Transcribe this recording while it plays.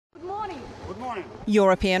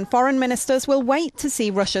European foreign ministers will wait to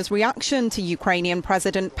see Russia's reaction to Ukrainian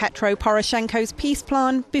President Petro Poroshenko's peace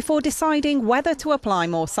plan before deciding whether to apply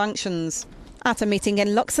more sanctions. At a meeting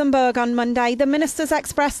in Luxembourg on Monday, the ministers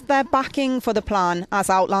expressed their backing for the plan, as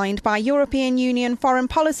outlined by European Union Foreign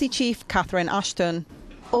Policy Chief Ashton.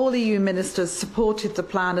 All EU ministers supported the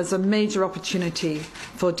plan as a major opportunity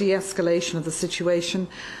for de-escalation of the situation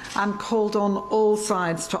and called on all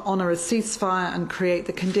sides to honour a ceasefire and create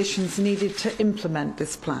the conditions needed to implement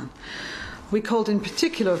this plan. We called in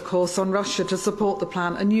particular, of course, on Russia to support the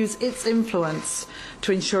plan and use its influence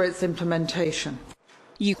to ensure its implementation.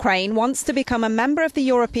 Ukraine wants to become a member of the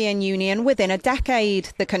European Union within a decade,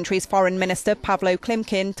 the country's foreign minister Pavlo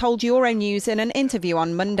Klimkin told Euronews in an interview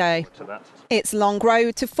on Monday. Its long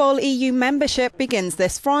road to full EU membership begins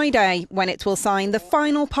this Friday, when it will sign the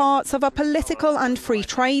final parts of a political and free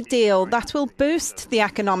trade deal that will boost the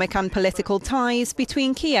economic and political ties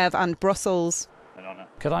between Kiev and Brussels.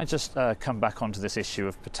 Could I just come back onto this issue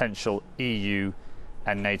of potential EU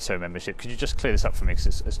and NATO membership? Could you just clear this up for me,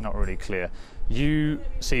 because it's not really clear. You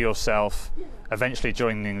see yourself eventually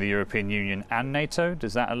joining the European Union and NATO?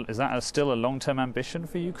 Is that still a long-term ambition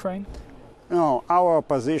for Ukraine? No, our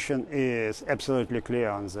position is absolutely clear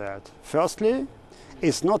on that. Firstly,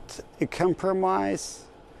 it's not a compromise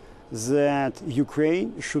that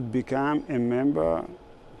Ukraine should become a member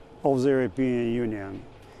of the European Union.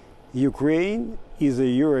 Ukraine is a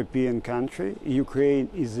European country, Ukraine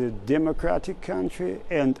is a democratic country,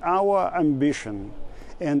 and our ambition,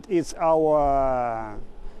 and it's our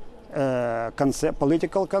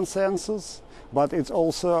political consensus, but it's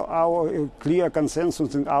also our clear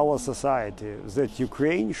consensus in our society that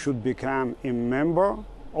Ukraine should become a member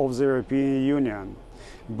of the European Union.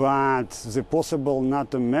 But the possible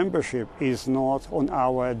NATO membership is not on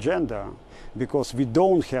our agenda, because we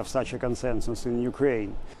don't have such a consensus in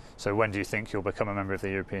Ukraine. So when do you think you'll become a member of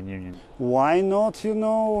the European Union? Why not,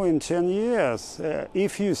 in 10 years?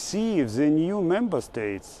 If you see the new member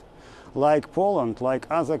states, like Poland, like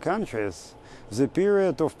other countries, the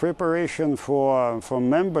period of preparation for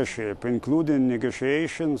membership, including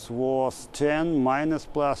negotiations, was 10 minus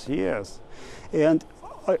plus years. And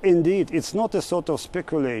indeed, it's not a sort of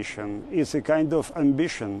speculation, it's a kind of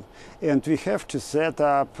ambition. And we have to set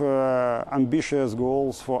up ambitious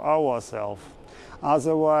goals for ourselves.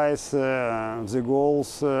 Otherwise, the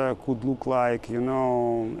goals could look like,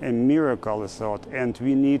 a miracle, sort. And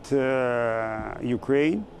we need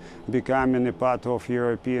Ukraine becoming a part of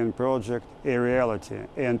European project a reality.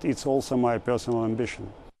 And it's also my personal ambition.